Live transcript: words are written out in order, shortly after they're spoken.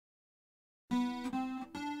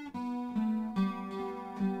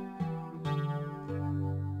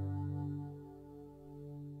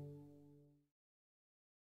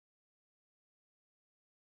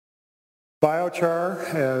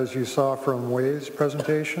Biochar, as you saw from Way's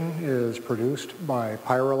presentation, is produced by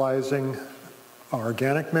pyrolyzing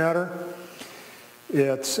organic matter.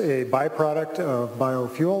 It's a byproduct of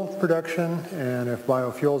biofuel production, and if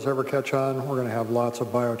biofuels ever catch on, we're going to have lots of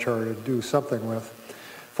biochar to do something with.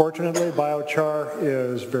 Fortunately, biochar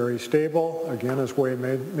is very stable. Again, as Way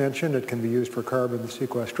mentioned, it can be used for carbon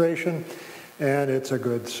sequestration, and it's a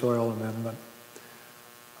good soil amendment.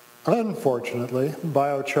 Unfortunately,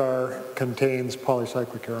 biochar contains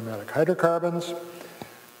polycyclic aromatic hydrocarbons,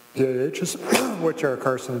 PAHs, which are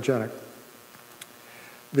carcinogenic.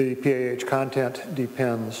 The PAH content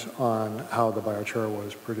depends on how the biochar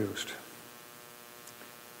was produced.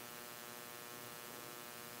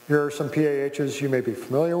 Here are some PAHs you may be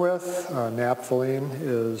familiar with. Naphthalene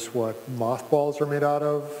is what mothballs are made out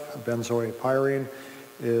of. Benzoate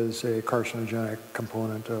is a carcinogenic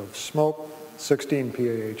component of smoke. 16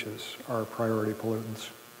 PAHs are priority pollutants.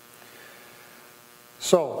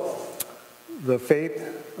 So, the fate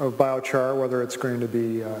of biochar, whether it's going to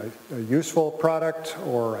be a useful product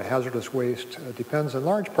or a hazardous waste, depends in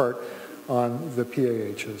large part on the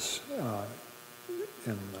PAHs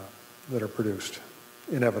that are produced,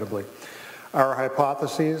 inevitably. Our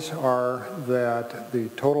hypotheses are that the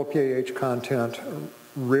total PAH content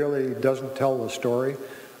really doesn't tell the story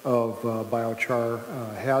of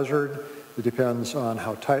biochar hazard. It depends on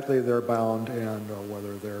how tightly they're bound and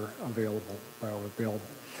whether they're bioavailable.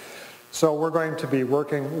 So we're going to be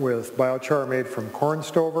working with biochar made from corn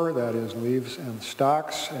stover, that is leaves and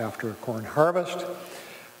stalks after corn harvest,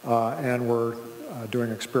 and we're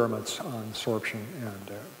doing experiments on sorption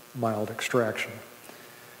and mild extraction.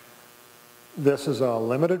 This is a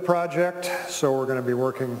limited project, so we're going to be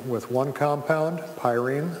working with one compound,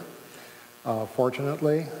 pyrene.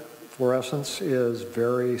 Fortunately, fluorescence is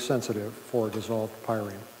very sensitive for dissolved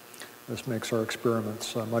pyrene. This makes our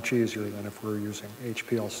experiments much easier than if we were using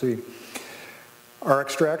HPLC. Our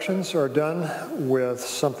extractions are done with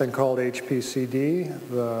something called HPCD,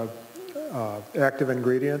 the active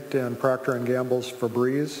ingredient in Procter & Gamble's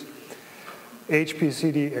Febreze.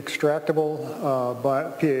 HPCD extractable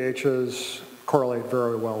PAHs correlate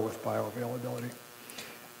very well with bioavailability.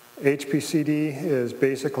 HPCD is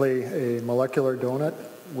basically a molecular donut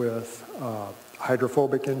with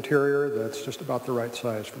hydrophobic interior that's just about the right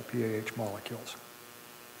size for PAH molecules.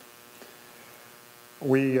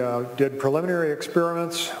 We did preliminary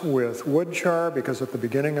experiments with wood char because at the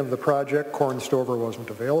beginning of the project, corn stover wasn't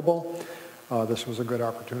available. This was a good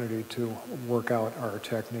opportunity to work out our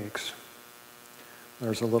techniques.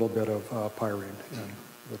 There's a little bit of pyrene in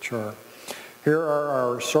the char. Here are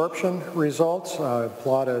our sorption results. I've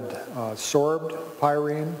plotted sorbed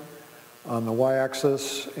pyrene on the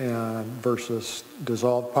y-axis and versus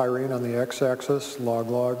dissolved pyrene on the x-axis,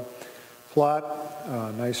 log-log plot,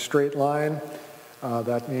 nice straight line.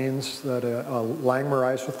 That means that a Langmuir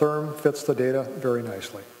isotherm fits the data very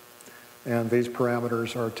nicely. And these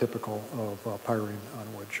parameters are typical of pyrene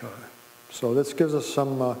on wood char. So this gives us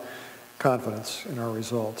some confidence in our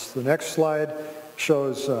results. The next slide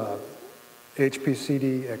shows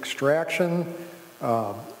HPCD extraction.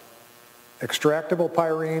 Extractable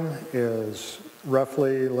pyrene is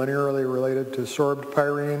roughly linearly related to sorbed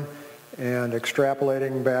pyrene, and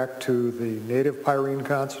extrapolating back to the native pyrene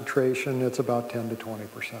concentration, it's about 10 to 20%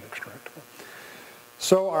 extractable.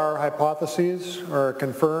 So our hypotheses are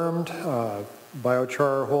confirmed.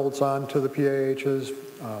 Biochar holds on to the PAHs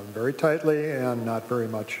very tightly, and not very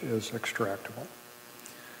much is extractable.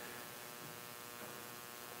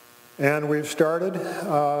 And we've started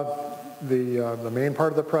the main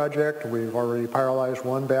part of the project. We've already pyrolyzed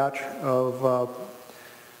one batch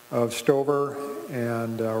of stover,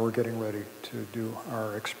 and we're getting ready to do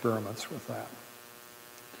our experiments with that.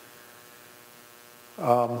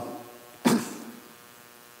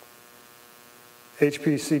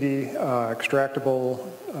 HPCD extractable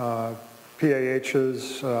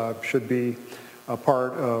PAHs should be a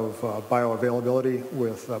part of bioavailability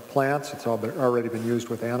with plants. It's already been used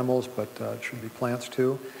with animals, but it should be plants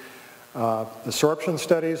too. The sorption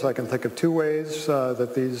studies, I can think of two ways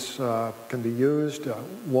that these can be used.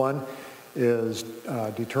 One is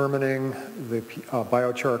determining the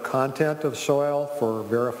biochar content of soil for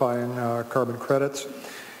verifying carbon credits.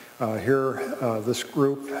 Here, this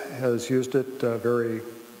group has used it very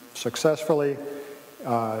successfully,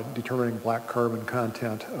 determining black carbon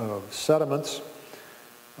content of sediments.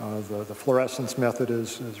 The fluorescence method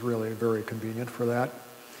is really very convenient for that.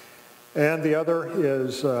 And the other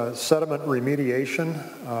is sediment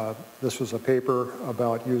remediation. This was a paper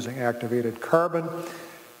about using activated carbon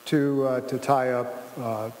to tie up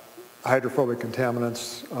hydrophobic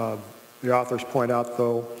contaminants. The authors point out,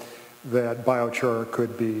 though, that biochar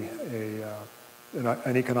could be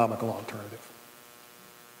an economical alternative.